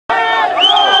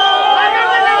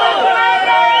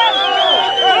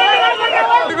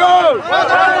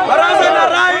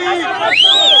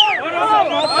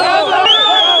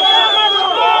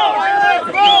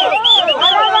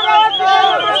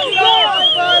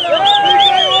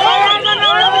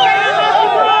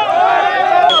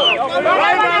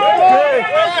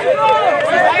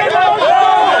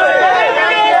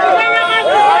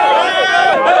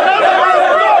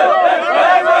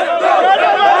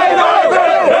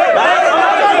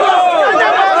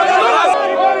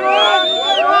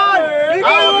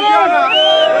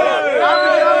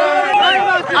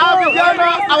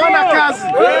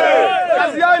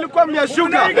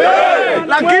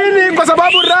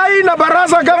Rai na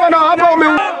Barasa gavana hapa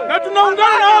na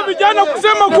tunaungana na hao vijana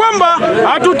kusema kwamba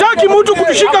hatutaki mtu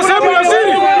kutushika sehemu ya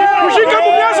siri, kushika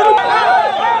Mumias.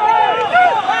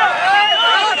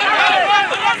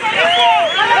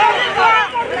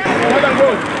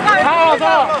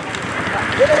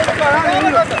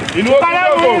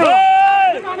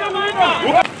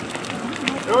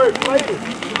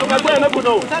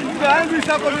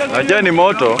 Ajani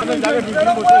moto.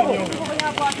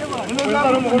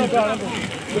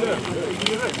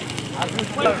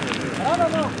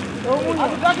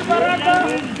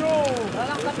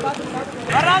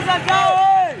 Barasa kao.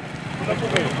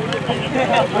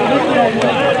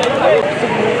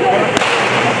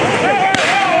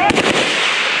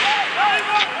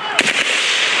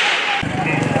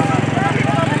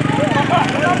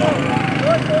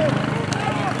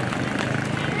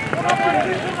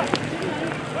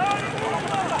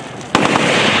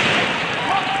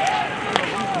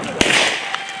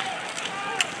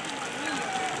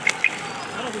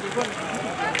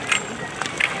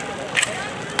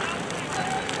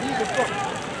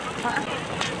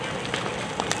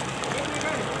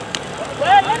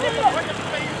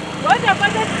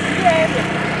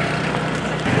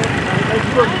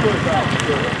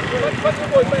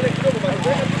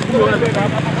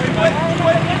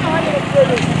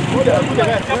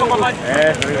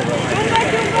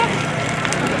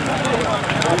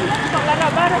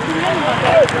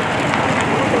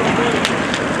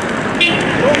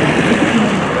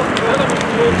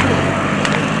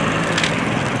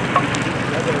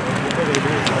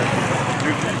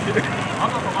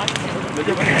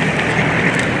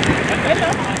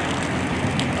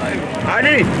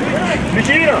 Ali,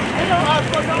 Michina.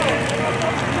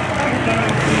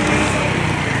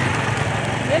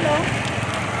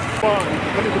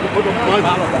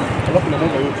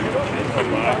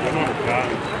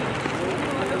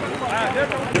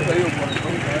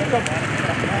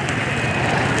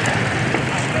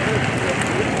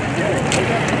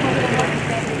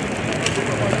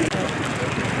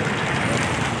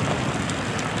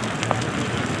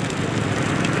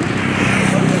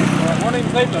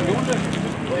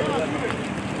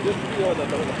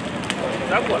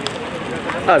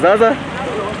 Sasa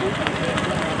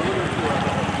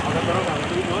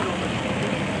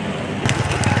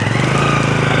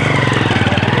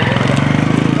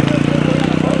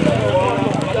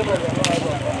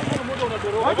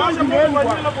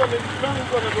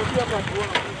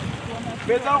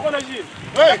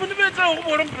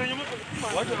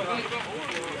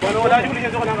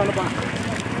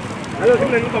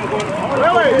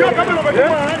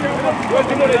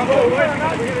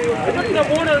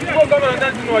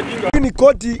Ni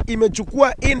koti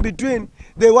imechukua in between,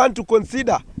 they want to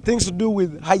consider things to do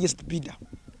with highest bidder.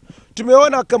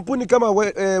 Tumeona kampuni kama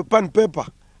Pan Paper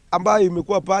ambayo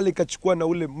imekuwa pale ikachukua na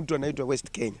ule mtu anaitwa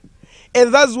West Kenya.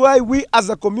 And that's why we as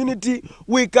a community,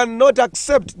 we cannot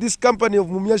accept this company of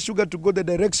Mumias Sugar to go the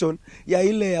direction ya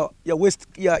ile ya West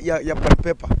ya Pan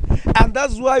Paper. And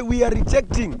that's why we are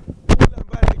rejecting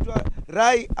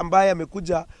Rai ambaye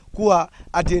amekuja kuwa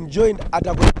at-enjoined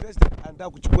at-interested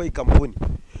and kuchukua hii kampuni.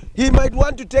 He might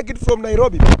want to take it from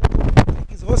Nairobi.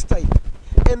 It is hostile.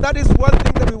 And that is one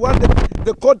thing that we want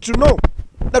the court to know,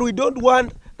 that we don't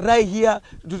want Rai here,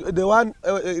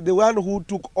 the one who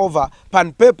took over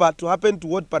Pan Paper, to happen to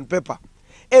what Pan Paper.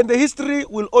 And the history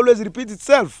will always repeat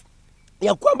itself.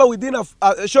 Ya kwamba within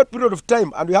a short period of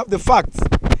time, and we have the facts,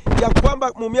 ya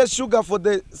kwamba Mumias Sugar for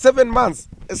the 7 months,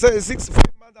 6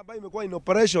 months ambayo imekuwa in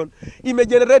operation,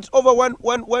 generate over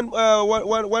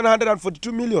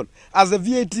 142 million as a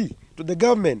VAT to the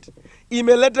government.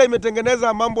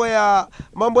 Imetengeneza mambo ya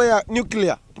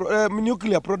nuclear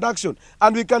production,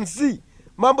 and we can see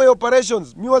mambo ya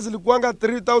operations. Miwa zilikuanga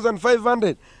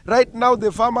 3,500. Right now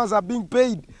the farmers are being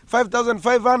paid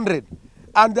 5,500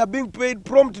 and they are being paid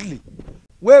promptly.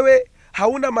 Wewe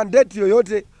hauna mandate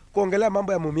yoyote kuongelea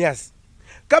mambo ya Mumias.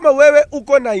 Kama wewe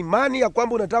uko na imani ya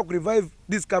kwamba unataka kurevive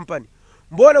this company,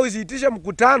 mbona usiitishe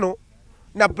mkutano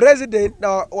na president na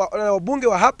wabunge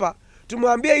wa hapa,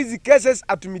 tumwambie hizi cases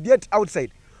atumidiate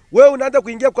outside. Wewe unaanza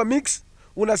kuingia kwa mix,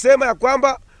 unasema ya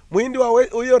kwamba muhindi wa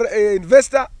huyo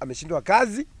investor ameshindwa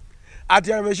kazi,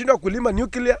 ati ameshindwa kulima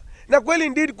nuclear. Na kweli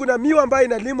indeed kuna miwa ambayo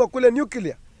inalimwa kule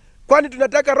nuclear. Kwani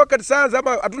tunataka rocket science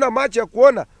ama hatuna macho ya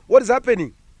kuona what is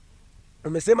happening?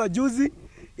 Umesema juzi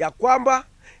ya kwamba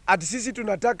ati sisi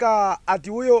tunataka ati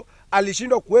huyo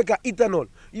alishindwa kuweka ethanol.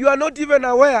 You are not even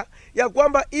aware ya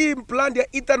kwamba hii plant ya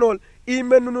ethanol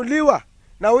imenunuliwa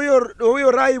na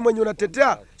huyo Rai mwenye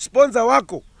unatetea sponsor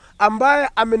wako, ambaye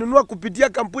amenunua kupitia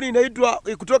kampuni inaitwa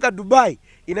kutoka Dubai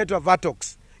inaitwa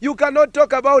Vatox. You cannot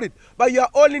talk about it, but you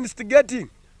are all instigating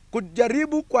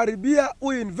kujaribu kuharibia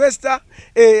huyu investor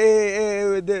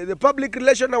the public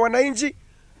relation na wananchi,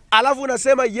 alafu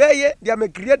unasema yeye ndiye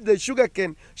amecreate the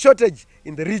sugarcane shortage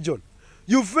in the region.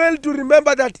 You fail to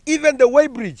remember that even the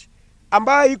weighbridge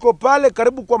ambayo iko pale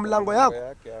karibu kwa mlango yako,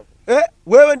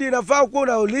 wewe ndiye inafaa kuwa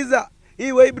unauliza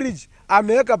hii weighbridge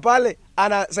ameweka pale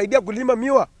anasaidia kulima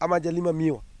miwa ama hajalima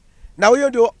miwa. Na huyo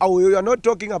ndio, we are not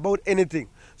talking about anything.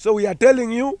 So we are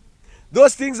telling you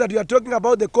those things that you are talking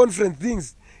about, the conference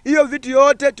things, hiyo vitu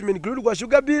yote tumeinclude kwa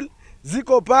sugar bill,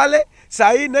 ziko pale.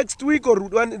 Saa hii next week or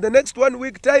the next 1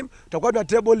 week time tutakuwa na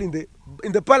table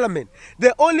in the parliament.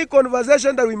 The only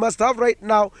conversation that we must have right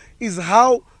now is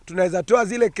how tunaweza toa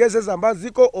zile cases ambazo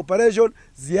ziko operation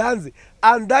zianze,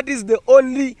 and that is the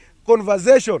only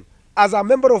conversation as a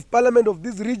member of parliament of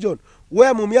this region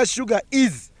where Mumias Sugar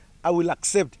is. I will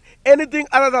accept. Anything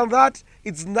other than that,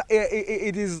 it's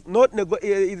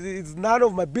none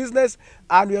of my business,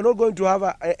 and we are not going to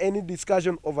have any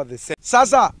discussion over the same.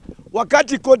 Sasa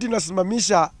wakati koti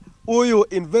inasimamisha huyu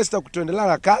investor kutoendelea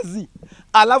na kazi,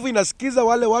 alafu inasikiza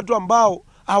wale watu ambao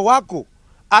hawako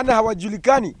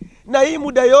hawajulikani, na hii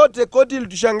muda yote koti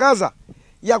ilitushangaza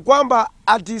ya kwamba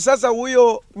ati sasa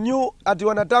huyo ati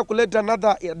wanataka kuleta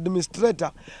another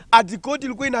administrator, ati koti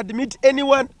ilikuwa ina admit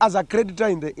anyone as a creditor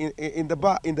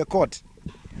in the court.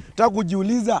 Nataka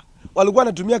kujiuliza walikuwa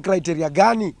wanatumia criteria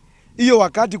gani hiyo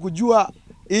wakati kujua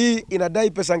hii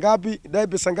inadai pesa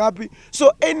ngapi,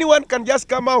 so anyone can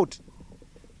just come out.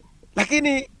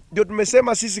 Lakini ndio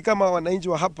tumesema sisi kama wananchi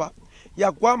wa hapa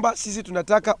ya kwamba sisi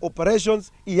tunataka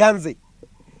operations ianze.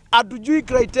 Atujui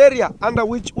criteria under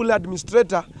which ule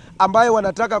administrator ambaye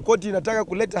wanataka koti inataka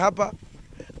kuleta hapa,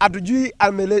 atujui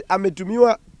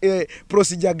ametumiwa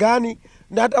procedure gani,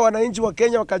 na hata wananchi wa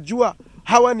Kenya wakajua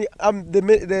hawa ni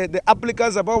the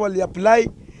applicants ambao wali apply,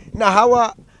 na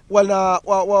hawa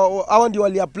ndio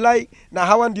wali apply, na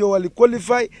hawa ndio wali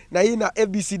qualify, na hii na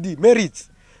ABCD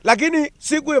merits. Lakini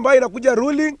siku ambayo inakuja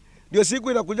ruling ndio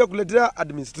siku inakuja kuletea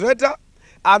administrator,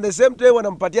 and the same time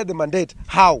wanampatia the mandate.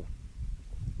 How?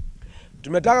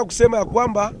 Tumetaka kusema ya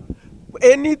kwamba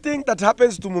anything that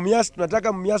happens to Mumias,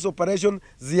 tunataka Mumias operation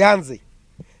zianze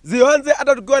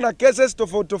hata tukiwa na cases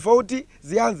tofauti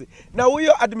zianze. Na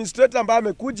huyo administrator ambaye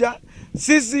amekuja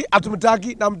sisi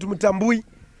hatumtaki na mtumtambui,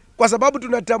 kwa sababu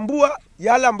tunatambua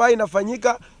yale ambayo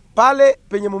inafanyika pale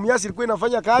penye Mumias ilikuwa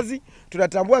inafanya kazi.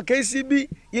 Tunatambua KCB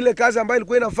ile kazi ambayo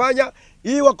ilikuwa inafanya,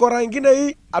 hii wakora wengine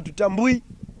hii hatutambui.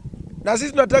 Na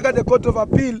sisi tunataka the court of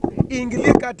appeal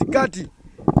iingilie katikati,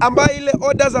 ambayo ile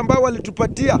orders ambayo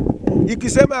walitupatia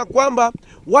ikisema ya kwamba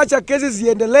wacha kesi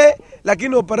ziendelee,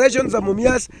 lakini operations za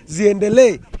Mumias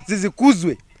ziendelee,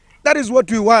 zizikuzwe. That is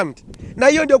what we want. Na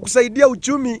hiyo ndio kusaidia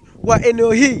uchumi wa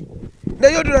eneo hii. Na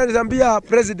hiyo tunaniambia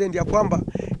president ya kwamba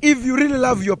if you really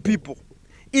love your people,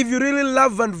 if you really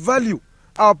love and value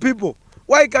our people,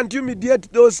 why can't you mediate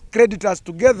those creditors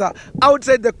together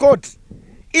outside the court?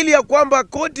 Ili ya kwamba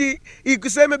koti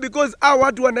ikuseme because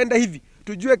watu wanaenda hivi,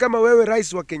 tujue kama wewe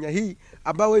rais wa Kenya hii,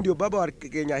 ambao wewe ndio baba wa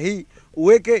Kenya hii,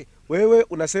 uweke wewe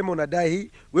unasema unadai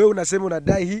hii, wewe unasema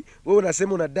unadai hii, wewe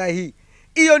unasema unadai hii.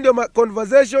 Hiyo ndio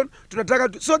conversation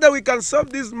tunataka so that we can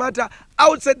solve this matter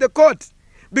outside the court,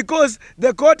 because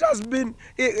the court has been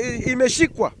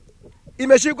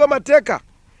imeshikwa mateka.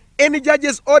 Any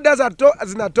judges orders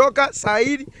zinatoka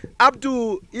saidi up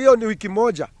to hiyo ni wiki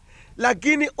moja,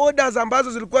 lakini orders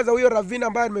ambazo zilikuwa za huyo Ravina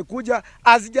ambaye amekuja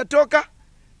hazijatoka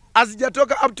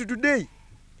up to today.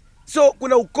 So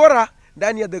kuna ukora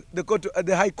ndani ya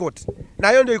the high court, na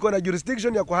hiyo ndio iko na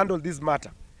jurisdiction ya kuhandle this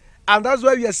matter. And that's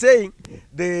why we are saying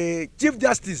the Chief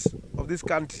Justice of this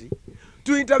country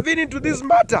to intervene into this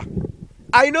matter.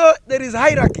 I know there is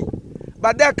hierarchy,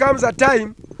 but there comes a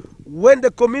time when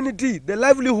the community, the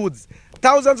livelihoods,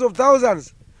 thousands of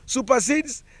thousands,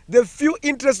 supersedes the few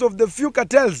interests of the few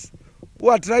cartels who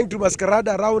are trying to masquerade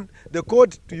around the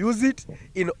court to use it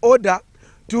in order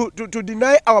to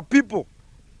deny our people,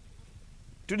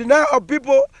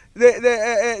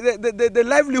 the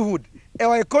livelihood,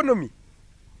 our economy.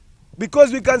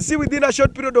 Because we can see within a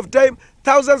short period of time,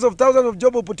 thousands of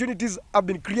job opportunities have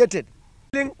been created.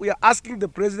 We are asking the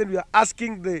president, we are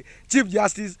asking the Chief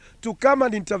Justice to come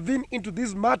and intervene into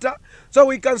this matter so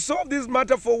we can solve this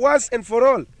matter for once and for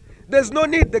all. There's no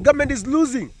need. The government is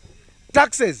losing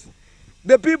taxes.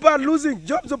 The people are losing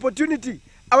jobs opportunity.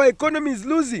 Our economy is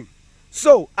losing.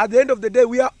 So at the end of the day,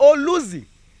 we are all losing,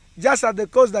 just at the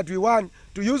cost that we want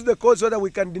to use the court so that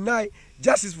we can deny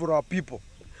justice for our people.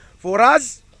 For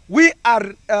us, we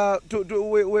are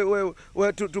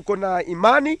to kona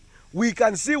imani. We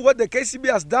can see what the KCB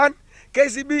has done.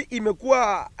 KCB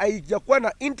imekuwa haijakuwa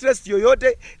na interest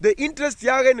yoyote. The interest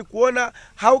yake ni kuona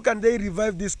how can they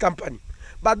revive this company.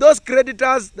 But those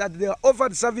creditors that they are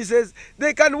offered services,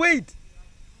 they can wait.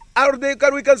 Or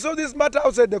we can solve this matter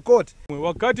outside the court.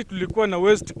 Wakati tulikuwa na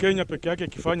West Kenya peke yake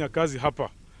ikifanya kazi hapa,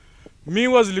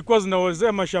 miwa zilikuwa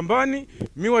zinaozea mashambani,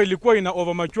 miwa ilikuwa ina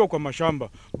overmature kwa mashamba.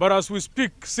 But as we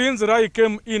speak, since Rai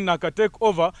came in na take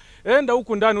over, enda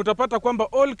huku ndani utapata kwamba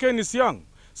all Kenya is young.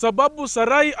 Sababu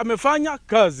Sarai amefanya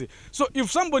kazi. So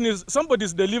if somebody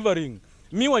is delivering,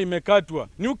 miwa imekatwa,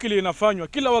 nuclear inafanywa,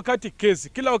 kila wakati kesi,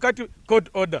 kila wakati court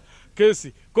order,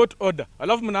 kesi, court order,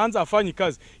 alafu mnaanza afanyi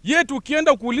kazi. Yet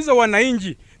ukienda kuuliza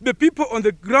wananchi, the people on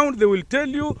the ground, they will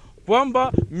tell you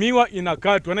kwamba miwa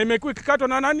inakatwa. Na imekuwa ikikatwa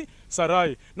na nani?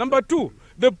 Sarai. Number 2,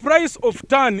 the price of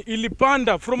tan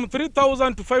ilipanda from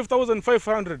 3,000 to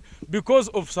 5,500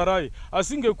 because of Sarai.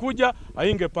 Asingekuja,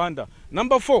 haingepanda.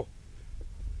 Number 4,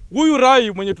 huyu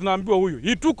Rai mwenye tunaambiwa huyu,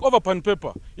 he took over pan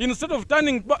paper. Instead of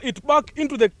turning it back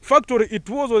into the factory it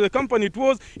was, or the company it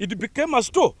was, it became a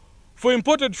store for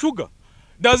imported sugar.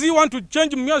 Does he want to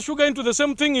change Mia sugar into the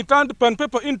same thing he turned pan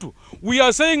paper into? We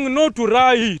are saying no to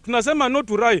Rai. Tunasema no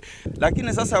to Rai.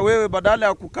 Lakini sasa wewe badala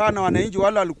ya kukaa na wananchi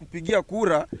wale walikupigia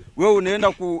kura, wewe unaenda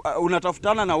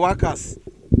unatafutana na workers.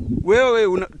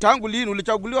 Wewe tangu lini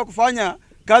ulichaguliwa kufanya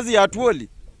kazi ya Atuoli?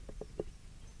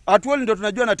 Atuoli ndio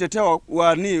tunajua natetea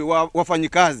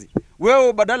wafanyikazi.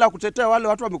 Wewe badala ya kutetea wale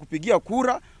watu wamekupigia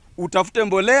kura, utafute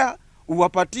mbolea,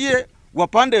 uwapatie,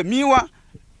 wapande miwa,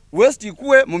 West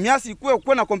ikue, Mumias ikue,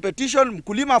 kuwe na competition,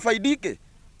 mkulima afaidike.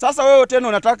 Sasa wewe tena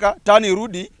unataka tani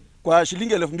irudi kwa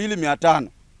shilingi 2,500.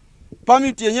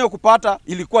 Permit yenyewe kupata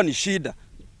ilikuwa ni shida.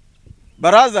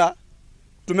 Baraza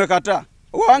tumekataa.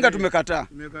 Wanga tumekataa.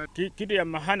 Kitu ya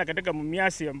mahana katika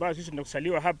Mumias ambayo sisi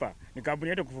tunakusaliwa hapa ni kampuni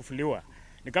yetu kufufuliwa.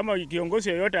 Ni kama kiongozi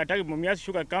yoyote hataki Mumias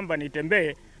Sugar Company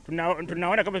itembee,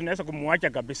 tunaona kama tunaweza kumwacha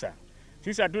kabisa.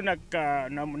 Sisi hatuna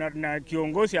na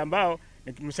kiongozi ambao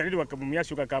ni msaliti wa Mumias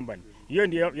Sugar Company. Hiyo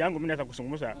ndio yangu mimi naweza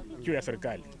kuzungumza juu ya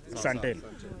serikali. Asante.